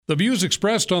The views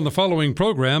expressed on the following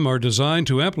program are designed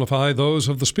to amplify those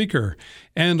of the speaker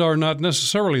and are not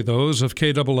necessarily those of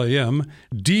KAAM,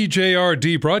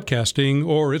 DJRD Broadcasting,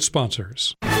 or its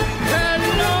sponsors.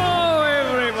 Hello,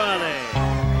 everybody!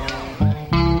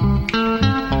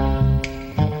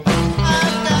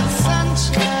 I've got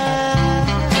sunshine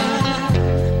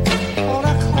on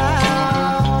a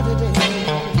cloudy day.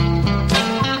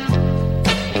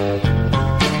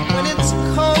 When it's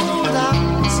cold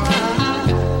outside,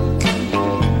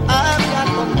 I've got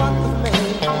the month of May.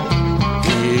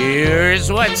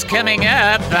 Here's what's coming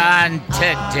up on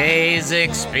today's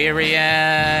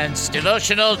experience.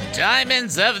 Devotional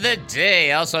Diamonds of the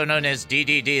Day, also known as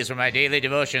DDDs, where my daily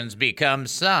devotions become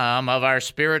some of our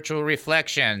spiritual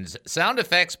reflections. Sound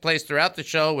effects placed throughout the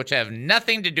show which have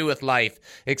nothing to do with life,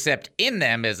 except in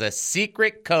them is a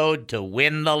secret code to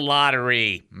win the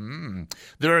lottery.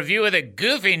 The review of the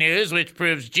goofy news, which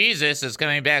proves Jesus is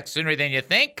coming back sooner than you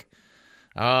think.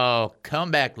 Oh, come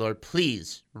back, Lord,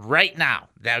 please, right now.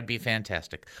 That would be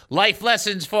fantastic. Life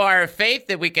lessons for our faith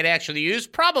that we could actually use.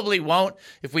 Probably won't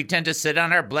if we tend to sit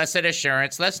on our blessed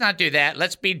assurance. Let's not do that.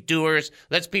 Let's be doers.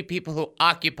 Let's be people who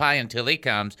occupy until he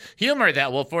comes. Humor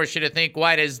that will force you to think,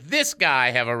 why does this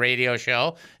guy have a radio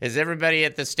show? As everybody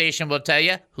at the station will tell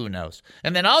you, who knows?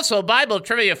 And then also Bible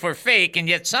trivia for fake and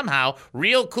yet somehow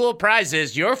real cool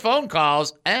prizes, your phone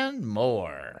calls, and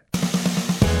more.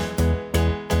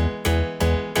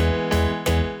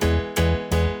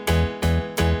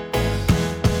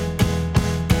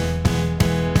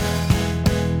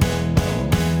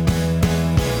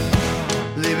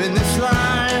 Living this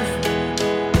life,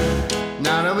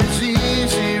 not always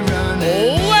easy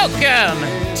running. Welcome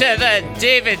to the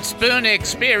David Spoon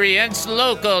Experience,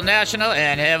 local, national,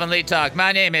 and heavenly talk.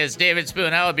 My name is David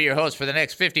Spoon. I will be your host for the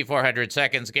next 5,400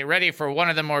 seconds. Get ready for one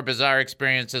of the more bizarre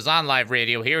experiences on live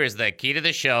radio. Here is the key to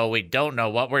the show. We don't know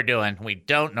what we're doing. We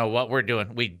don't know what we're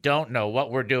doing. We don't know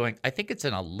what we're doing. I think it's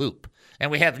in a loop,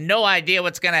 and we have no idea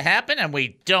what's going to happen, and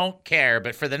we don't care.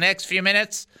 But for the next few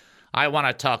minutes, I want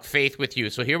to talk faith with you.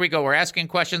 So here we go. We're asking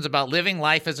questions about living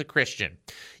life as a Christian.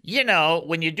 You know,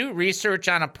 when you do research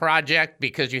on a project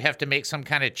because you have to make some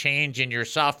kind of change in your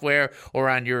software or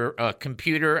on your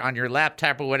computer, on your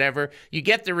laptop or whatever, you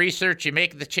get the research, you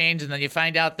make the change, and then you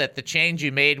find out that the change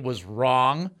you made was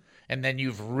wrong, and then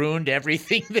you've ruined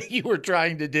everything that you were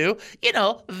trying to do. You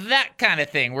know, that kind of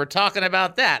thing. We're talking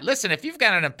about that. Listen, if you've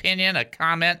got an opinion, a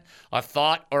comment, a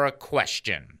thought, or a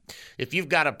question, if you've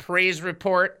got a praise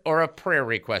report or a prayer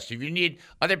request, if you need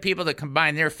other people to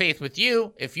combine their faith with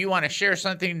you, if you want to share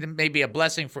something that may be a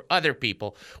blessing for other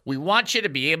people, we want you to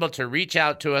be able to reach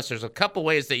out to us. There's a couple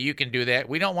ways that you can do that.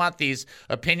 We don't want these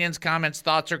opinions, comments,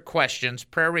 thoughts, or questions,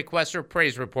 prayer requests, or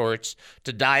praise reports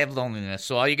to die of loneliness.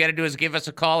 So all you got to do is give us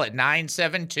a call at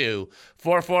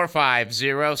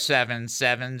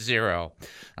 972-445-0770.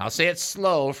 I'll say it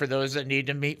slow for those that need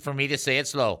for me to say it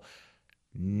slow.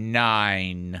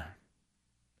 9.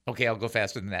 Okay, I'll go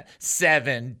faster than that.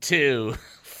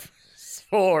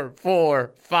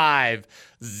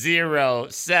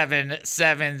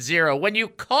 724450770. When you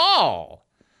call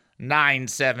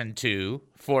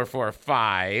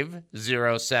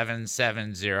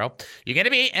 972-445-0770, you're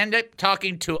going to end up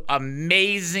talking to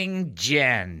Amazing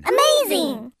Jen.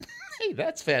 Amazing! Hey,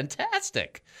 that's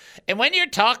fantastic. And when you're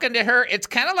talking to her, it's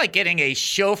kind of like getting a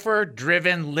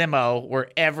chauffeur-driven limo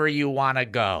wherever you want to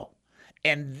go.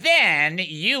 And then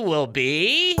you will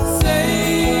be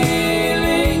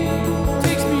Sailing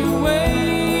takes me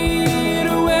away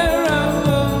to where I've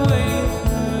always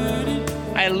heard it.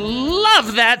 I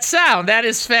love that sound. That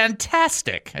is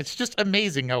fantastic. It's just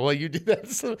amazing how well you did that.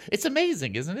 So, it's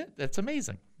amazing, isn't it? That's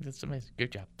amazing. That's amazing.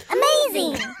 Good job.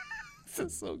 Amazing! This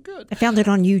is so good. I found it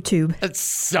on YouTube. It's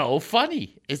so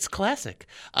funny. It's classic.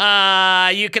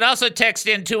 You can also text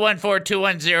in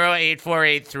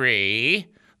 214-210-8483.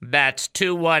 That's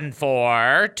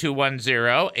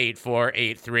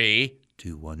 214-210-8483.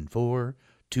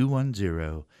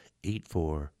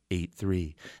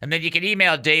 214-210-8483. And then you can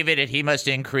email David at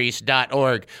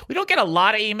hemustincrease.org. We don't get a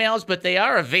lot of emails, but they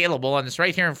are available. And it's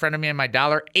right here in front of me in my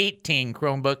 $1.18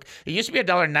 Chromebook. It used to be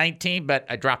 $1.19, but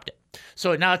I dropped it.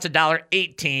 So now it's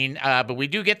 $1.18, but we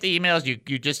do get the emails. You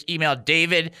just email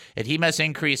David at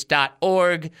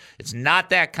hemustincrease.org. It's not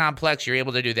that complex. You're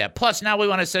able to do that. Plus, now we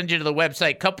want to send you to the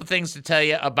website. Couple things to tell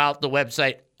you about the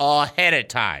website ahead of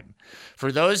time.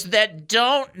 For those that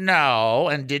don't know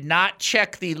and did not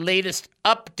check the latest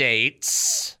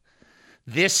updates,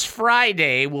 this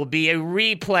Friday will be a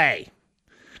replay.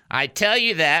 I tell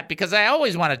you that because I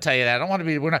always want to tell you that. I don't want to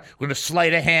be, we're going to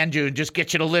sleight of hand you and just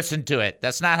get you to listen to it.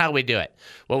 That's not how we do it.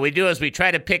 What we do is we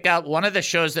try to pick out one of the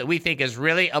shows that we think is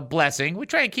really a blessing. We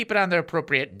try and keep it on the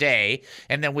appropriate day,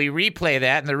 and then we replay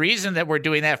that. And the reason that we're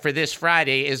doing that for this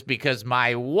Friday is because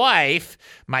my wife,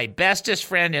 my bestest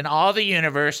friend in all the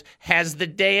universe, has the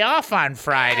day off on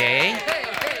Friday.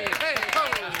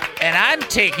 And I'm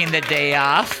taking the day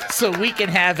off so we can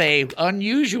have a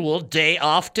unusual day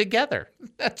off together.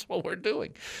 That's what we're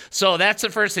doing. So that's the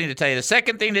first thing to tell you. The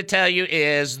second thing to tell you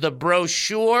is the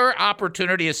brochure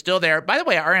opportunity is still there. By the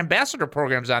way, our ambassador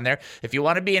program's on there. If you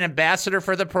want to be an ambassador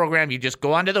for the program, you just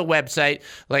go onto the website.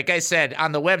 Like I said,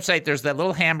 on the website, there's that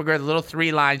little hamburger, the little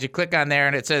 3 lines. You click on there,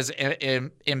 and it says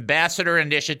Ambassador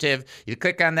Initiative. You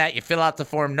click on that. You fill out the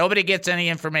form. Nobody gets any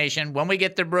information. When we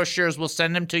get the brochures, we'll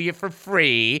send them to you for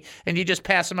free, and you just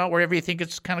pass them out wherever you think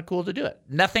it's kind of cool to do it.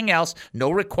 Nothing else. No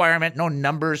requirement. No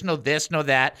numbers. No this. No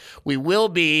that. We will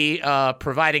be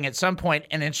providing at some point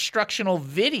an instructional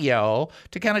video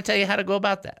to kind of tell you how to go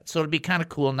about that. So it'll be kind of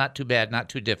cool, not too bad, not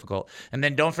too difficult. And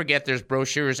then don't forget there's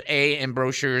brochures A and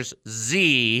brochures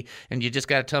Z, and you just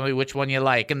got to tell me which one you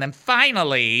like. And then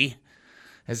finally,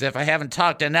 as if I haven't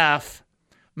talked enough,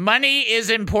 money is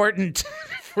important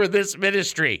for this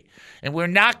ministry. And we're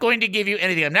not going to give you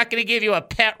anything. I'm not going to give you a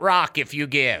pet rock if you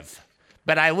give.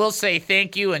 But I will say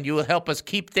thank you, and you will help us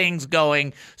keep things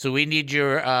going. So we need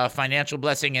your financial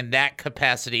blessing in that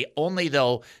capacity. Only,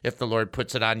 though, if the Lord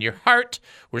puts it on your heart.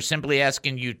 We're simply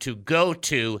asking you to go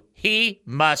to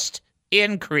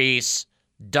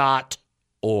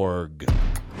HeMustIncrease.org.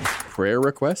 Prayer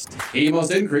request?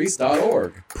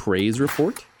 HeMustIncrease.org. Praise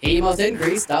report?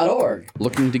 HeMustIncrease.org.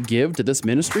 Looking to give to this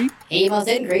ministry?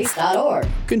 HeMustIncrease.org.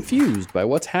 Confused by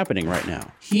what's happening right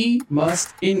now?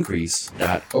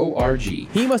 HeMustIncrease.org.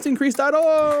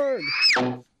 HeMustIncrease.org.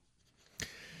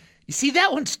 You see,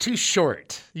 that one's too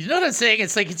short. You know what I'm saying?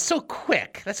 It's like, it's so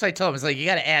quick. That's why I told him. It's like, you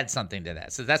got to add something to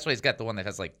that. So that's why he's got the one that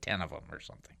has like 10 of them or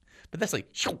something. But that's like,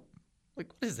 shoo. Like,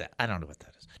 what is that? I don't know what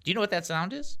that is. Do you know what that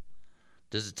sound is?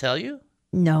 Does it tell you?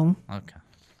 No. Okay.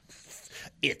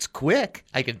 It's quick.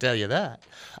 I can tell you that.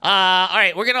 All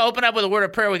right, we're going to open up with a word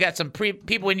of prayer. We got some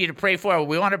people we need to pray for.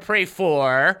 We want to pray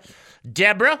for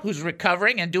Deborah, who's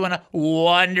recovering and doing a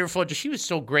wonderful job. She was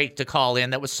so great to call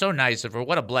in. That was so nice of her.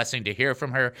 What a blessing to hear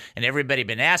from her. And everybody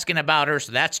been asking about her,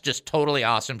 so that's just totally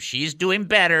awesome. She's doing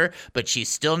better, but she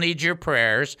still needs your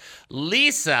prayers.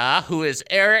 Lisa, who is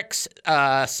Eric's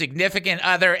significant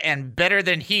other and better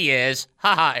than he is.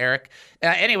 Haha, Eric.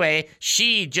 Anyway,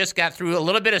 she just got through a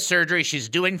little bit of surgery. She's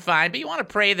doing fine, but you want to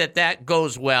pray that that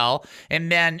goes well.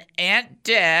 And then Aunt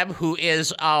Deb, who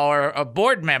is our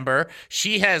board member,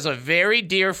 she has a very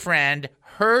dear friend.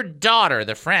 Her daughter,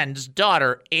 the friend's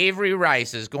daughter, Avery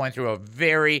Rice, is going through a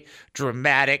very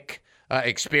dramatic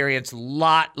experience.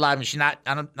 I mean,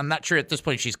 I'm not sure at this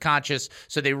point she's conscious,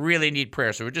 so they really need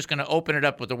prayer. So we're just going to open it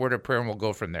up with a word of prayer, and we'll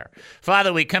go from there.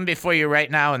 Father, we come before you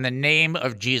right now in the name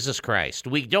of Jesus Christ.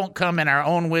 We don't come in our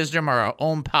own wisdom or our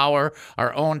own power,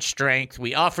 our own strength.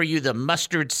 We offer you the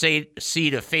mustard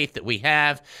seed of faith that we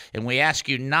have, and we ask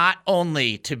you not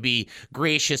only to be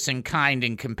gracious and kind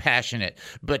and compassionate,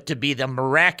 but to be the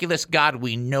miraculous God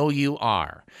we know you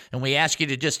are. And we ask you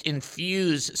to just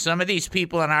infuse some of these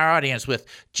people in our audience with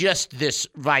just this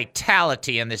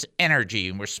vitality and this energy.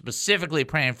 And we're specifically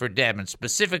praying for Deb, and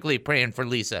specifically praying for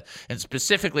Lisa, and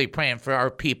specifically praying for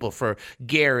our people, for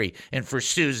Gary and for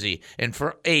Susie and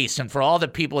for Ace and for all the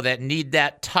people that need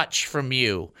that touch from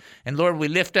you. And Lord, we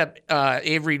lift up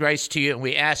Avery Rice to you, and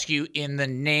we ask you in the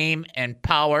name and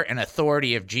power and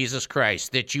authority of Jesus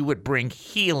Christ that you would bring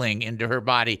healing into her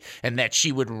body, and that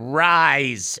she would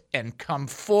rise and come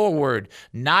forward,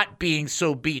 not being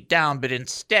so beat down, but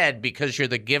instead, because you're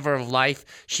the giver of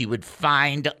life, she would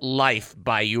find life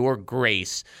by your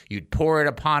grace. You'd pour it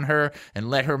upon her, and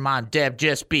let her mom, Deb,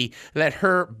 let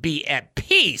her be at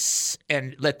peace,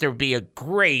 and let there be a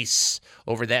grace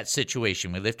over that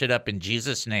situation. We lift it up in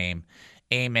Jesus' name.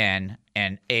 Amen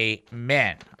and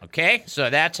amen. Okay? So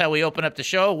that's how we open up the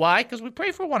show. Why? Because we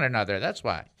pray for one another. That's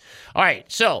why. All right.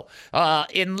 So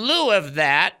in lieu of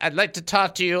that, I'd like to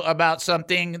talk to you about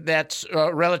something that's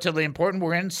relatively important.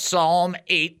 We're in Psalm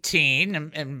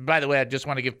 18. And by the way, I just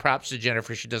want to give props to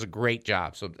Jennifer. She does a great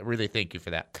job. So really thank you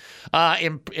for that.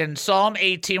 In Psalm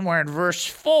 18, we're in verse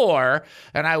 4.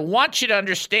 And I want you to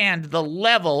understand the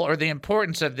level or the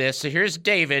importance of this. So here's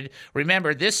David.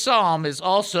 Remember, this psalm is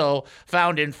also found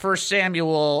found in 1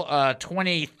 Samuel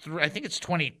 23. I think it's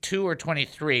 22 or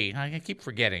 23. I keep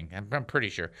forgetting. I'm pretty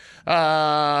sure.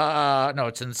 No,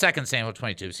 it's in 2 Samuel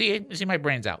 22. See, my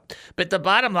brain's out. But the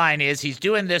bottom line is he's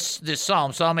doing this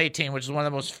psalm, Psalm 18, which is one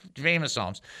of the most famous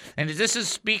psalms. And this is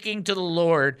speaking to the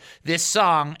Lord, this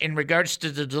song, in regards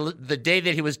to the day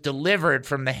that he was delivered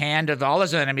from the hand of all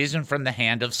his enemies and from the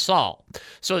hand of Saul.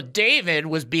 So David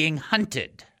was being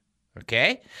hunted.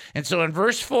 Okay? And so in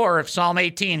verse 4 of Psalm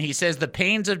 18, he says, the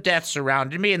pains of death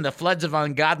surrounded me, and the floods of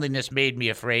ungodliness made me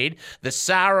afraid. The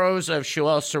sorrows of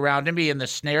Sheol surrounded me, and the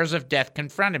snares of death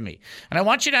confronted me. And I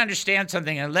want you to understand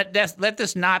something, and let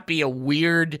this not be a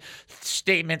weird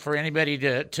statement for anybody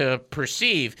to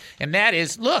perceive, and that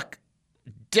is, look,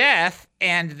 death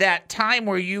and that time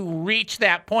where you reach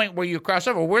that point where you cross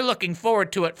over, we're looking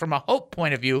forward to it from a hope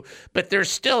point of view, but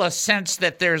there's still a sense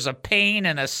that there's a pain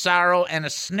and a sorrow and a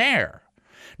snare.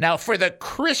 Now, for the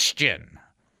Christian,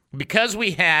 because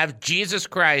we have Jesus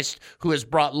Christ who has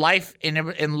brought life and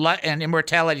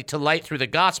immortality to light through the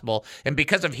gospel, and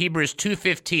because of Hebrews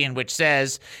 2:15, which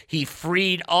says he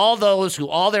freed all those who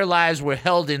all their lives were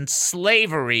held in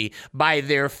slavery by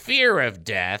their fear of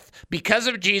death, because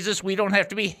of Jesus, we don't have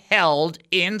to be held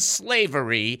in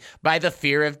slavery by the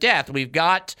fear of death. We've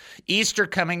got Easter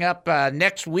coming up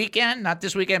next weekend, not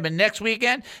this weekend, but next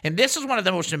weekend, and this is one of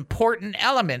the most important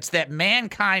elements that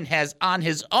mankind has on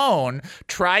his own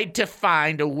tried to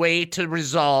find a way to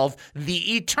resolve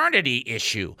the eternity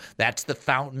issue. That's the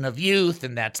fountain of youth,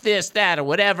 and that's this, that, or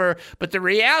whatever. But the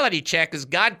reality check is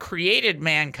God created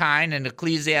mankind in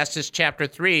Ecclesiastes chapter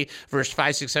 3, verse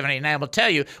 5, 6, 7, 8, 9 will tell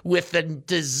you, with the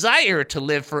desire to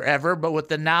live forever, but with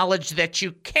the knowledge that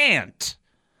you can't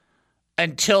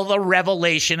until the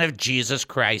revelation of Jesus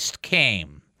Christ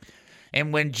came.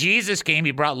 And when Jesus came,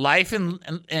 he brought life and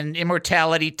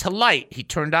immortality to light. He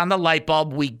turned on the light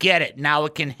bulb. We get it. Now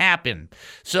it can happen.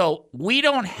 So we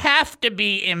don't have to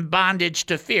be in bondage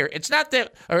to fear. It's not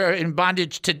that, or in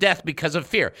bondage to death because of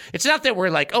fear. It's not that we're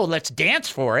like, oh, let's dance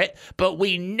for it. But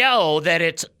we know that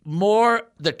it's more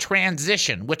the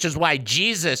transition, which is why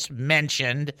Jesus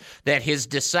mentioned that his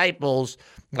disciples,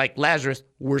 like Lazarus,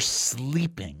 were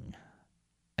sleeping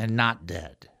and not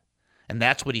dead. And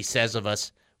that's what he says of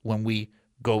us when we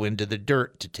go into the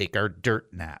dirt to take our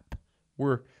dirt nap.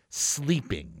 We're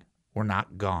sleeping. We're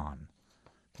not gone.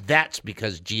 That's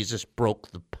because Jesus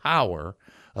broke the power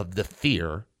of the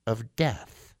fear of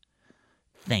death.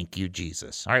 Thank you,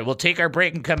 Jesus. All right, we'll take our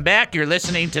break and come back. You're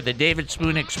listening to the David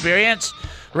Spoon Experience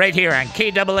right here on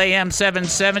KAAM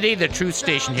 770, the truth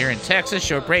station here in Texas.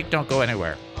 Short break. Don't go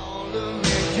anywhere. All of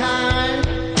mankind,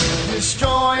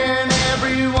 destroying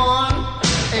everyone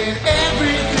and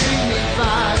everything.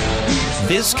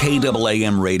 This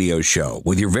KAAM radio show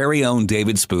with your very own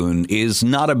David Spoon is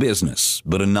not a business,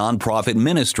 but a nonprofit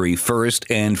ministry first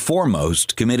and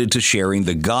foremost committed to sharing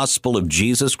the gospel of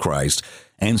Jesus Christ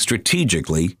and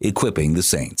strategically equipping the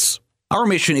saints. Our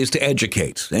mission is to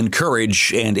educate,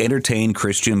 encourage, and entertain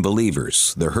Christian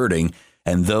believers, the hurting,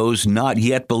 and those not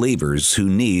yet believers who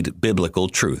need biblical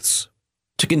truths.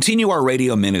 To continue our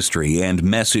radio ministry and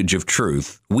message of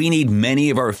truth, we need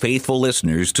many of our faithful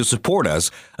listeners to support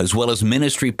us, as well as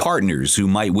ministry partners who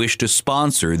might wish to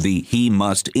sponsor the He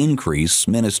Must Increase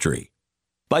ministry.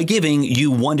 By giving, you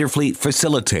wonderfully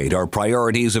facilitate our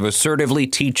priorities of assertively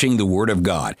teaching the Word of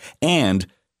God, and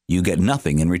you get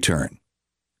nothing in return.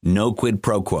 No quid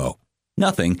pro quo.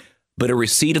 Nothing but a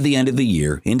receipt at the end of the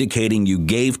year indicating you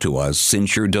gave to us,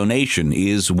 since your donation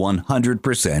is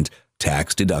 100%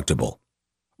 tax deductible.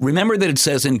 Remember that it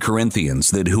says in Corinthians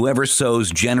that whoever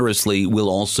sows generously will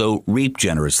also reap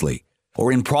generously.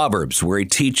 Or in Proverbs, where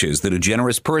it teaches that a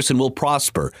generous person will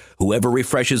prosper. Whoever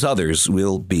refreshes others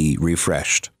will be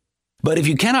refreshed. But if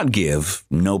you cannot give,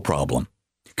 no problem.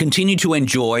 Continue to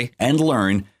enjoy and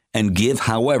learn and give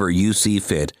however you see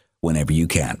fit whenever you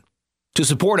can. To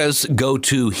support us, go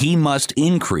to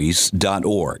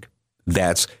hemustincrease.org.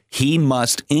 That's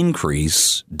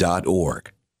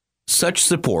hemustincrease.org. Such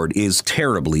support is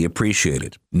terribly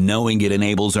appreciated, knowing it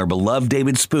enables our beloved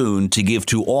David Spoon to give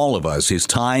to all of us his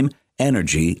time,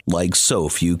 energy, like so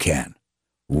few can.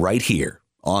 Right here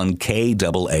on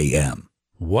KAAM.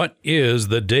 What is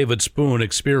the David Spoon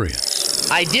Experience?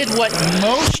 I did what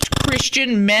most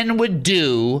Christian men would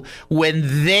do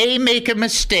when they make a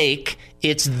mistake.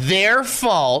 It's their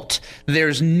fault.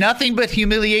 There's nothing but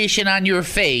humiliation on your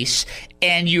face,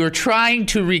 and you're trying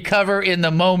to recover in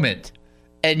the moment.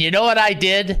 And you know what I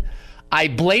did? I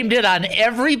blamed it on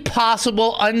every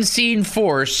possible unseen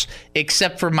force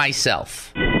except for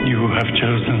myself. You have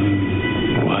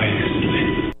chosen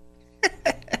wisely.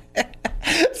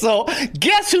 So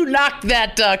guess who knocked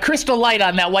that crystal light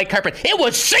on that white carpet? It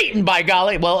was Satan, by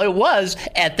golly. Well, it was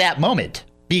at that moment,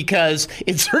 because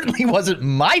it certainly wasn't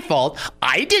my fault.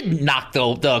 I didn't knock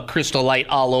the crystal light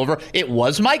all over. It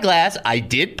was my glass. I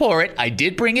did pour it. I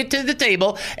did bring it to the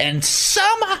table, and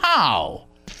somehow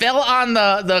fell on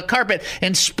the carpet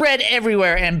and spread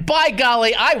everywhere. And by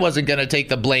golly, I wasn't going to take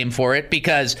the blame for it,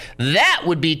 because that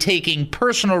would be taking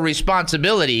personal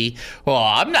responsibility. Well,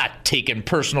 I'm not taking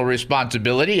personal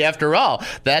responsibility. After all,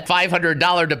 that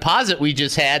 $500 deposit we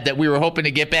just had that we were hoping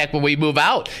to get back when we move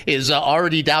out is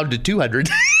already down to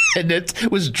 $200. And it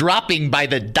was dropping by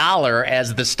the dollar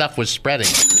as the stuff was spreading.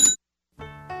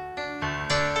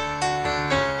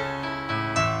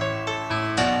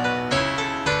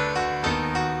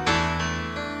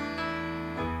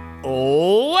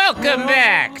 Welcome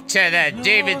back to the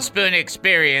David Spoon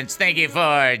Experience. Thank you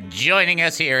for joining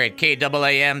us here at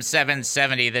KAAM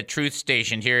 770, the truth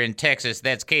station here in Texas.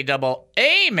 That's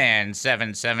KAAM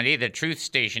 770, the truth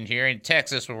station here in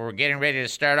Texas, where we're getting ready to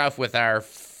start off with our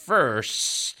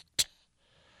first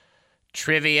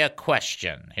trivia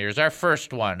question. Here's our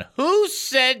first one. Who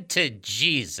said to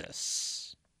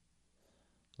Jesus,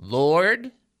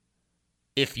 "Lord,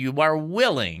 if you are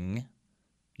willing,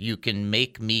 you can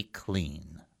make me clean"?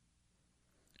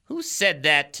 Who said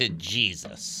that to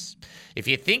Jesus? If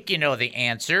you think you know the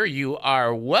answer, you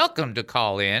are welcome to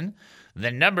call in. The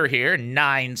number here,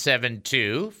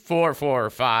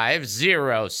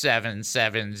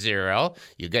 972-445-0770.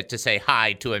 You get to say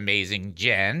hi to Amazing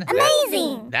Jen.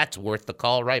 Amazing! That's worth the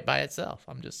call right by itself.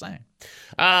 I'm just saying.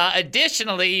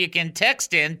 Additionally, you can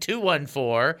text in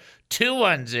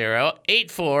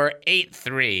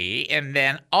 214-210-8483. And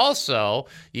then also,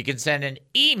 you can send an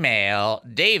email,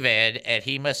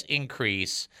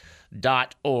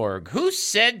 david@hemustincrease.org. Who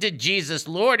said to Jesus,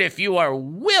 "Lord, if you are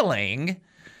willing,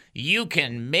 you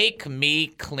can make me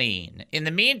clean"? In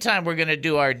the meantime, we're going to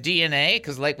do our DNA,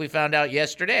 because like we found out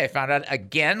yesterday, I found out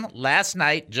again last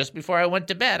night just before I went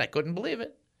to bed. I couldn't believe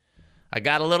it. I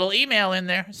got a little email in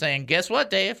there saying, "Guess what,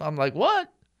 Dave?" I'm like,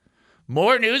 "What?"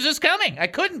 More news is coming. I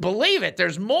couldn't believe it.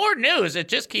 There's more news. It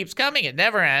just keeps coming. It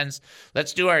never ends.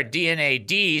 Let's do our DNA.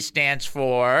 D stands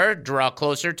for draw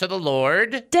closer to the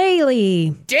Lord.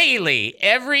 Daily. Daily.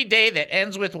 Every day that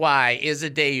ends with Y is a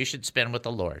day you should spend with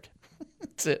the Lord.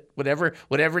 That's it. Whatever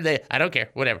day, I don't care,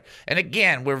 whatever. And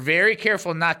again, we're very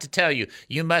careful not to tell you,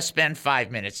 you must spend 5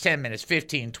 minutes, 10 minutes,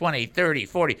 15, 20, 30,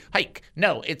 40, hike.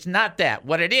 No, it's not that.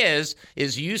 What it is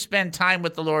you spend time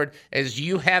with the Lord as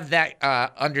you have that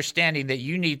understanding that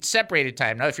you need separated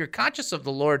time. Now, if you're conscious of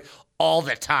the Lord all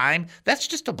the time, that's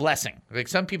just a blessing. Like,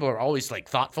 some people are always like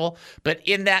thoughtful, but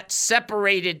in that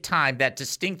separated time, that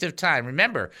distinctive time,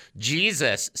 remember,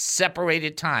 Jesus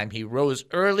separated time. He rose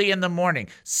early in the morning,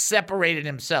 separated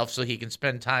himself so he can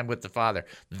spend time with the Father.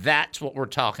 That's what we're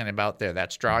talking about there.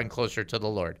 That's drawing closer to the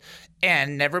Lord.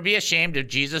 And never be ashamed of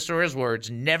Jesus or his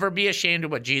words. Never be ashamed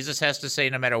of what Jesus has to say,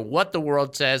 no matter what the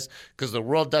world says, because the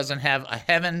world doesn't have a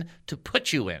heaven to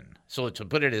put you in. So to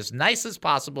put it as nice as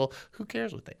possible, who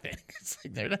cares what they think? It's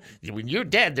like when you're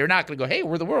dead, they're not going to go, "Hey,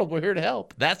 we're the world. We're here to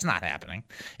help." That's not happening.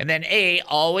 And then A,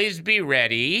 always be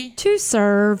ready To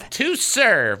serve. to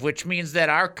serve, which means that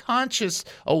our conscious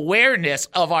awareness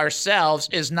of ourselves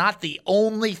is not the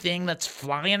only thing that's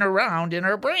flying around in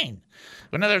our brain.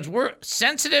 In other words, we're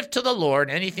sensitive to the Lord,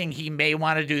 anything he may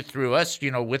want to do through us,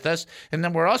 with us. And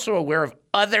then we're also aware of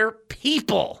other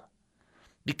people,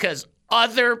 because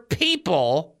other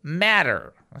people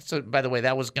matter. So, by the way,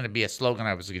 that was going to be a slogan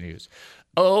I was going to use.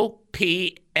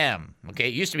 OPM. Okay,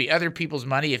 it used to be other people's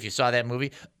money if you saw that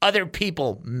movie. Other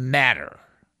people matter.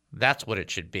 That's what it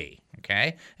should be.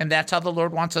 Okay? And that's how the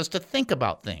Lord wants us to think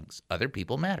about things. Other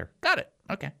people matter. Got it.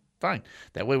 Okay. Fine.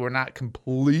 That way we're not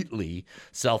completely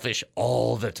selfish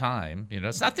all the time.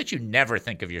 It's not that you never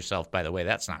think of yourself, by the way.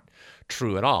 That's not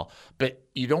true at all. But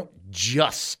you don't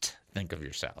just think of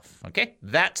yourself. Okay?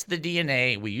 That's the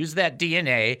DNA. We use that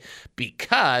DNA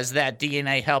because that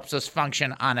DNA helps us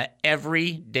function on an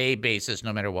everyday basis,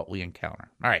 no matter what we encounter.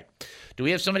 All right. Do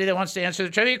we have somebody that wants to answer the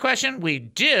trivia question? We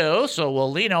do. So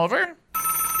we'll lean over.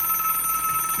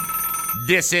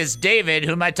 This is David.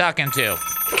 Who am I talking to?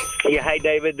 Yeah, hey,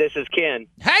 David, this is Ken.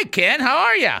 Hi, Ken. How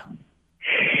are you?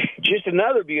 Just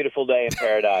another beautiful day in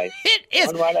paradise. It is.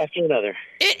 One right after another.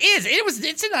 It is.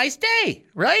 It's a nice day,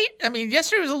 right? I mean,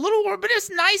 yesterday was a little warm, but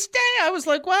it's a nice day. I was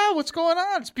like, wow, what's going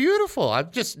on? It's beautiful.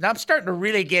 I'm starting to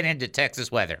really get into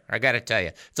Texas weather. I got to tell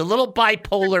you. It's a little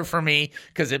bipolar for me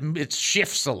because it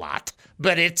shifts a lot,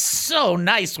 but it's so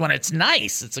nice when it's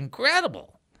nice. It's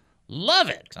incredible. Love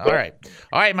it. All right,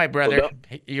 my brother.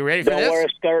 You ready for this? Don't wear a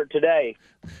skirt today.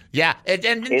 Yeah, and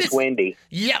It's windy.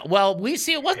 Yeah, well, we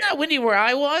see it wasn't that windy where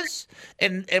I was,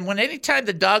 and when anytime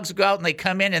the dogs go out and they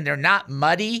come in and they're not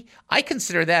muddy, I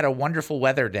consider that a wonderful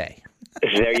weather day.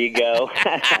 There you go.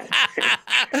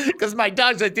 Because my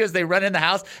dogs, what they do is they run in the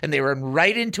house and they run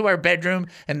right into our bedroom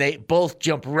and they both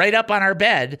jump right up on our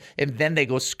bed and then they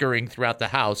go scurrying throughout the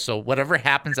house. So whatever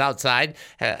happens outside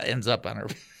ends up on our.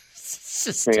 It's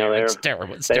just it's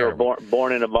terrible. It's they terrible. were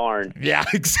born in a barn. Yeah,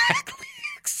 exactly.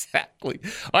 Exactly.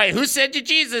 All right, who said to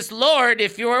Jesus, Lord,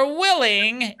 if you are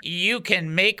willing, you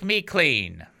can make me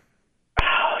clean?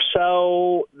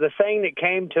 So the thing that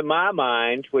came to my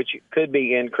mind, which could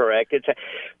be incorrect,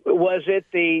 was it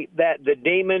the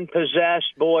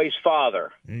demon-possessed boy's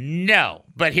father? No,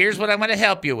 but here's what I'm going to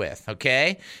help you with,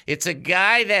 okay? It's a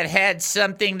guy that had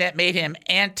something that made him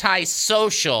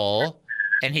antisocial,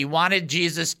 and he wanted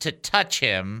Jesus to touch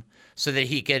him so that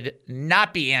he could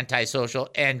not be antisocial,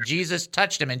 and Jesus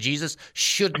touched him, and Jesus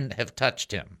shouldn't have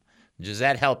touched him. Does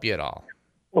that help you at all?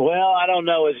 Well, I don't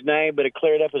know his name, but it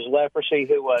cleared up his leprosy.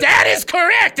 Who was that? Is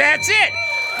correct. That's it.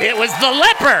 It was the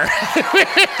leper.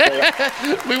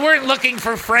 We weren't looking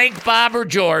for Frank, Bob, or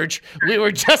George. We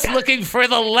were just looking for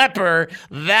the leper.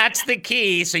 That's the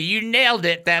key. So you nailed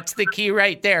it. That's the key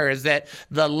right there. Is that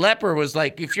the leper was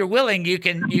like, if you're willing, you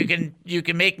can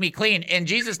make me clean. And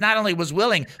Jesus not only was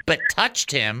willing, but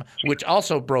touched him, which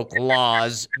also broke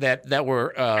laws that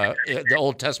were the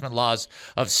Old Testament laws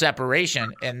of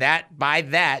separation. And by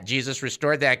that Jesus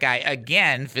restored that guy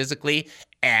again, physically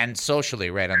and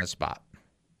socially, right on the spot.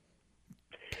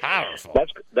 Powerful.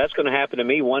 That's going to happen to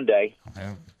me one day.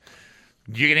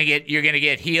 You're gonna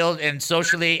get healed and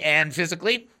socially and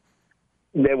physically.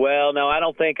 Well, no, I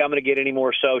don't think I'm going to get any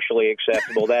more socially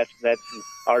acceptable. That's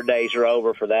our days are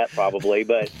over for that probably.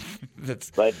 But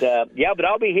but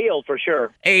I'll be healed for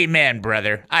sure. Amen,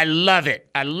 brother. I love it.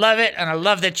 I love it, and I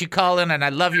love that you call in, and I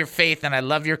love your faith, and I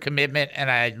love your commitment,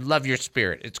 and I love your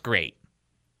spirit. It's great.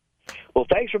 Well,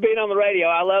 thanks for being on the radio.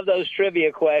 I love those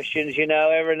trivia questions, every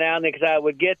now and then, because I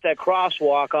would get the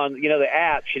crosswalk on, the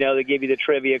apps, that give you the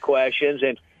trivia questions.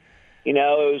 And, it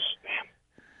was,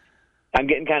 I'm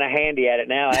getting kind of handy at it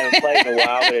now. I haven't played in a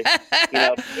while,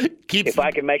 but, if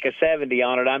I can make a 70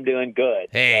 on it, I'm doing good.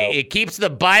 Hey, so, it keeps the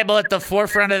Bible at the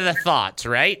forefront of the thoughts,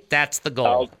 right? That's the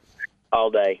goal. All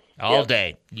day. All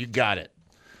day. You got it.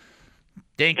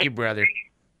 Thank you, brother.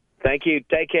 Thank you.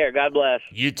 Take care. God bless.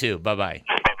 You too. Bye-bye.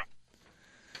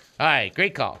 All right,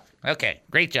 great call. Okay,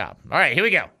 great job. All right, here we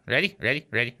go. Ready?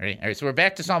 All right, so we're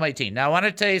back to Psalm 18. Now, I want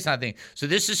to tell you something. So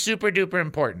this is super duper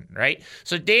important, right?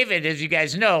 So David, as you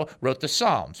guys know, wrote the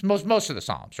Psalms, most of the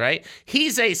Psalms, right?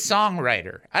 He's a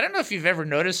songwriter. I don't know if you've ever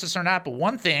noticed this or not, but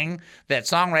one thing that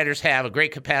songwriters have a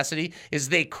great capacity is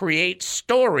they create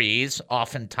stories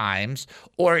oftentimes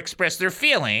or express their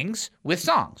feelings with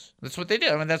songs. That's what they do.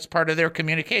 I mean, that's part of their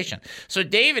communication. So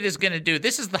David is going to do,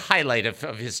 this is the highlight of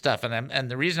his stuff, and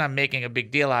the reason I'm making a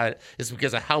big deal out of it is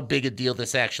because of how big a deal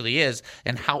this actually is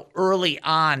and how early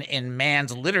on in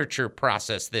man's literature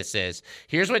process this is.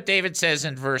 Here's what David says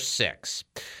in verse 6.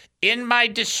 In my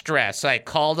distress, I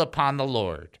called upon the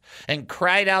Lord and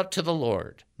cried out to the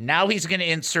Lord. Now he's going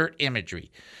to insert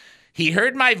imagery. He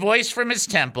heard my voice from his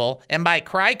temple, and my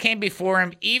cry came before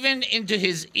him even into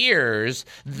his ears.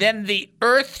 Then the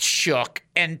earth shook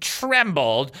and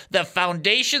trembled. The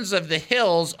foundations of the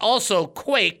hills also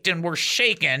quaked and were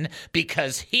shaken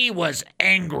because he was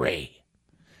angry.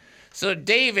 So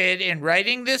David, in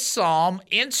writing this psalm,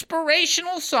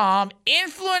 inspirational psalm,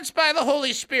 influenced by the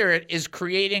Holy Spirit, is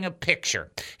creating a picture.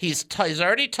 He's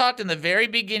already talked in the very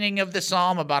beginning of the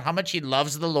psalm about how much he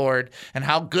loves the Lord and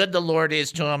how good the Lord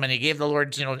is to him. And he gave the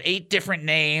Lord, 8 different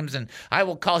names. And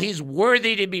he's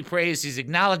worthy to be praised. He's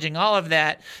acknowledging all of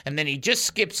that. And then he just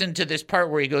skips into this part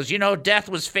where he goes, death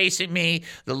was facing me.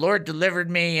 The Lord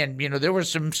delivered me. And, there were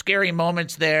some scary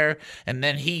moments there. And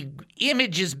then he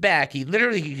images back. He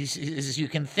literally, as you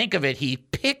can think of it, he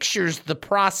pictures the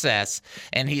process,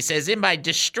 and he says, in my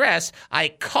distress, I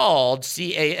called,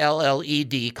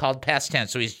 C-A-L-L-E-D, called past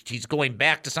tense, so he's going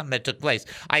back to something that took place.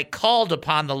 I called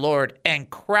upon the Lord and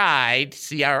cried,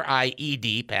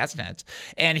 C-R-I-E-D, past tense,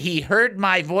 and he heard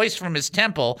my voice from his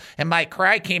temple, and my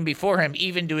cry came before him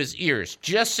even to his ears.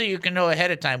 Just so you can know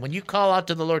ahead of time, when you call out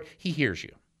to the Lord, he hears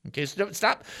you. Okay, so don't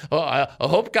stop. I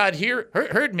hope God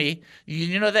heard me.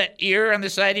 You know that ear on the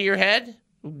side of your head?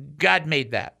 God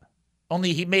made that.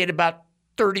 Only he made about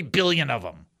 30 billion of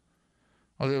them.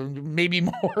 Or maybe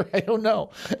more, I don't know.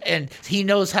 And he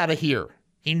knows how to hear.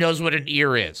 He knows what an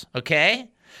ear is, okay?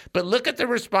 But look at the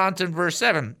response in verse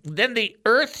 7. Then the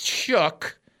earth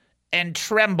shook and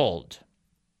trembled.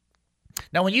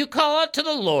 Now, when you call out to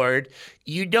the Lord,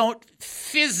 you don't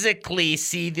physically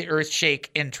see the earth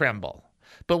shake and tremble.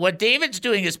 But what David's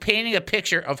doing is painting a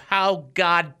picture of how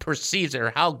God perceives it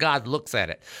or how God looks at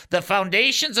it. The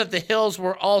foundations of the hills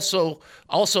were also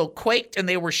quaked and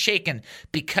they were shaken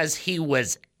because he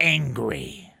was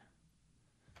angry.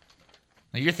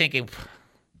 Now you're thinking,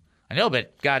 I know,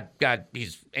 but God,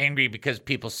 he's angry because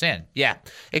people sin. Yeah,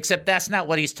 except that's not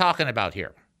what he's talking about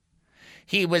here.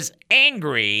 He was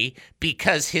angry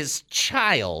because his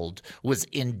child was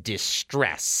in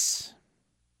distress.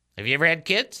 Have you ever had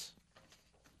kids?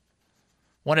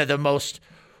 One of the most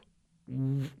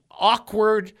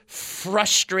awkward,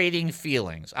 frustrating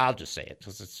feelings. I'll just say it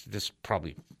because it's this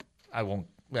probably I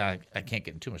can't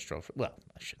get in too much trouble. Well,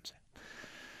 I shouldn't say.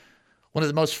 One of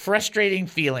the most frustrating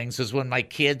feelings is when my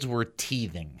kids were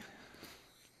teething.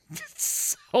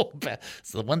 It's so bad.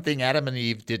 It's the one thing Adam and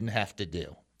Eve didn't have to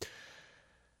do.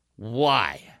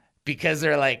 Why? Because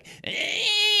they're like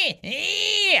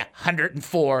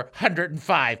 104,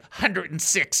 105,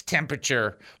 106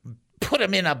 temperature. Put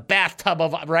them in a bathtub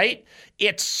of, right?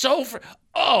 It's so,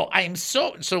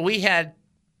 so we had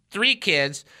 3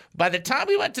 kids. By the time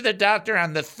we went to the doctor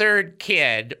on the 3rd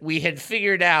kid, we had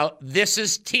figured out this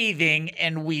is teething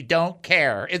and we don't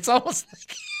care. It's almost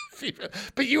like,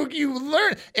 but you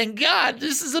learn, and God,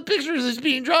 this is a picture that's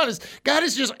being drawn, is God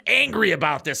is just angry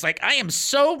about this. Like,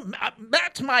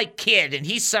 that's my kid and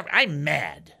he's suffering. I'm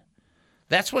mad.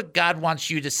 That's what God wants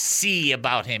you to see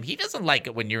about him. He doesn't like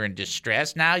it when you're in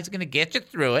distress. Now he's going to get you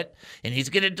through it, and he's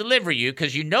going to deliver you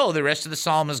because you know the rest of the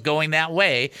psalm is going that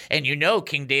way, and you know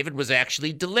King David was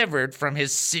actually delivered from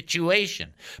his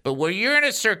situation. But where you're in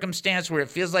a circumstance where it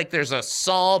feels like there's a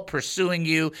Saul pursuing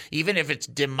you, even if it's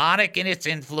demonic in its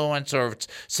influence or it's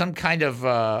some kind of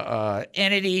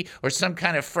entity or some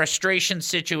kind of frustration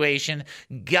situation,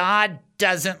 God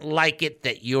doesn't like it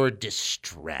that you're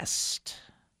distressed.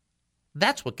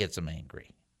 That's what gets him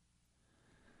angry.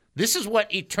 This is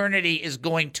what eternity is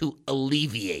going to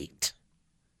alleviate.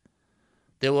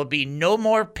 There will be no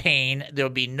more pain. There will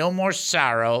be no more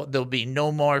sorrow. There will be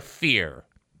no more fear.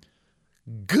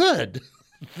 Good.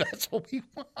 That's what we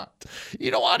want. You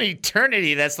don't want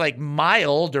eternity that's like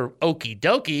mild or okie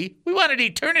dokie. We want an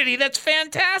eternity that's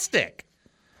fantastic.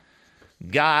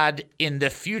 God in the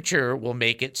future will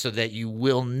make it so that you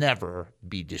will never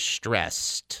be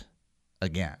distressed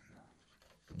again.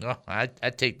 Oh,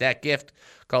 I'd take that gift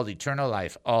called eternal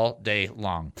life all day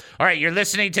long. All right, you're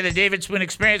listening to the David Spoon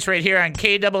Experience right here on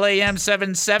KAAM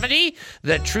 770,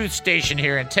 the truth station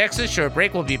here in Texas. Short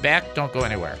break. We'll be back. Don't go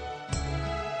anywhere.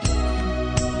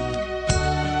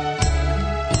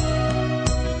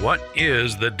 What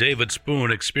is the David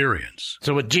Spoon Experience?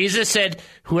 So what Jesus said,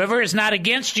 whoever is not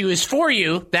against you is for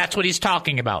you, that's what he's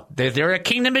talking about. They're a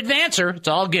kingdom advancer. It's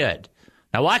all good.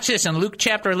 Now watch this in Luke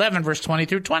chapter 11, verse 20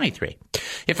 through 23.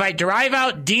 If I drive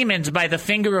out demons by the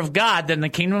finger of God, then the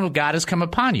kingdom of God has come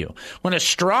upon you. When a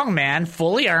strong man,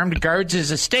 fully armed, guards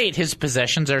his estate, his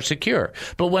possessions are secure.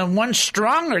 But when one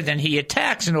stronger than he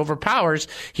attacks and overpowers,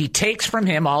 he takes from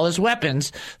him all his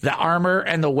weapons, the armor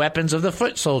and the weapons of the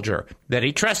foot soldier that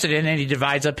he trusted in, and he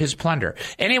divides up his plunder.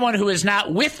 Anyone who is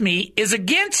not with me is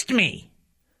against me,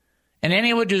 and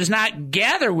anyone who does not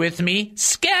gather with me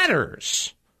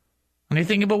scatters. And you're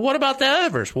thinking, but what about the other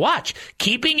verse? Watch.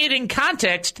 Keeping it in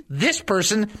context, this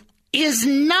person is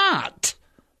not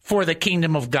for the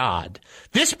kingdom of God.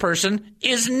 This person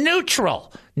is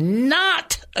neutral,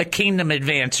 not a kingdom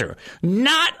advancer,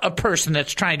 not a person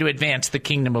that's trying to advance the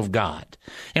kingdom of God.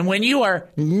 And when you are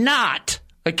not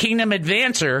a kingdom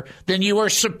advancer, then you are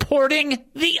supporting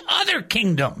the other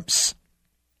kingdoms.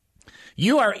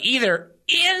 You are either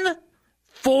in,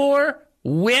 for,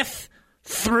 with,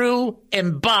 through,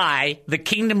 and by the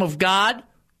kingdom of God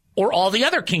or all the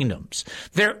other kingdoms.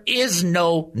 There is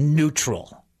no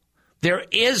neutral. There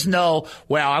is no,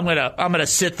 well, I'm gonna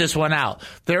sit this one out.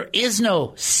 There is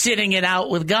no sitting it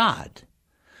out with God.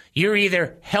 You're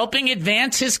either helping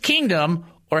advance his kingdom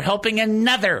or helping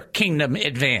another kingdom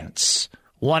advance.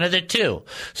 One of the two.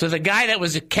 So the guy that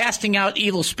was casting out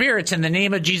evil spirits in the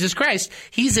name of Jesus Christ,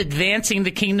 he's advancing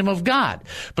the kingdom of God.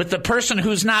 But the person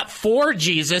who's not for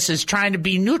Jesus is trying to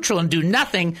be neutral and do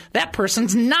nothing. That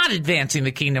person's not advancing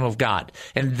the kingdom of God.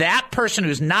 And that person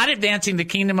who's not advancing the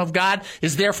kingdom of God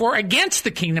is therefore against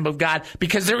the kingdom of God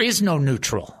because there is no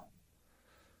neutral.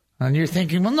 And you're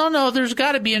thinking, well, no, there's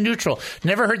got to be a neutral.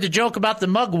 Never heard the joke about the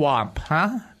mugwump,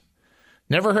 huh?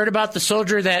 Never heard about the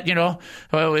soldier that,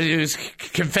 it was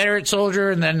Confederate soldier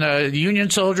and then a Union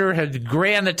soldier had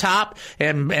gray on the top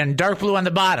and dark blue on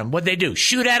the bottom. What'd they do?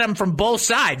 Shoot at him from both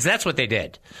sides. That's what they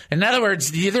did. In other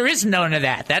words, there is none of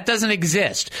that. That doesn't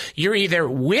exist. You're either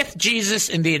with Jesus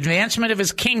in the advancement of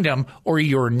his kingdom or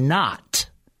you're not.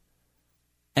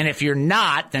 And if you're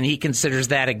not, then he considers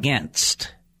that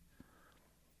against.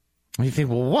 And you think,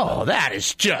 well, whoa, that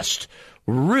is just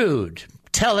rude.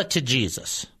 Tell it to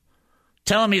Jesus.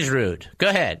 Tell him he's rude. Go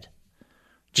ahead.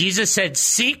 Jesus said,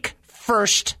 seek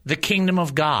first the kingdom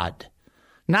of God.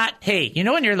 Not, hey, in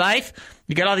your life,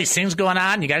 you got all these things going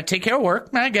on. You got to take care of work.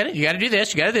 I get it. You got to do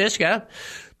this. You got to do this. You got to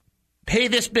pay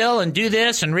this bill and do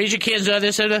this and raise your kids.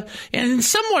 And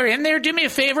somewhere in there, do me a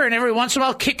favor and every once in a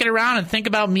while kick it around and think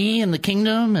about me and the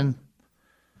kingdom. And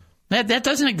that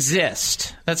doesn't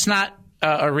exist. That's not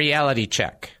a reality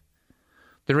check.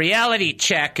 The reality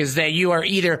check is that you are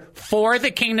either for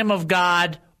the kingdom of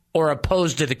God or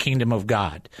opposed to the kingdom of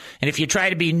God. And if you try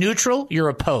to be neutral, you're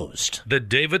opposed. The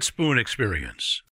David Spoon Experience.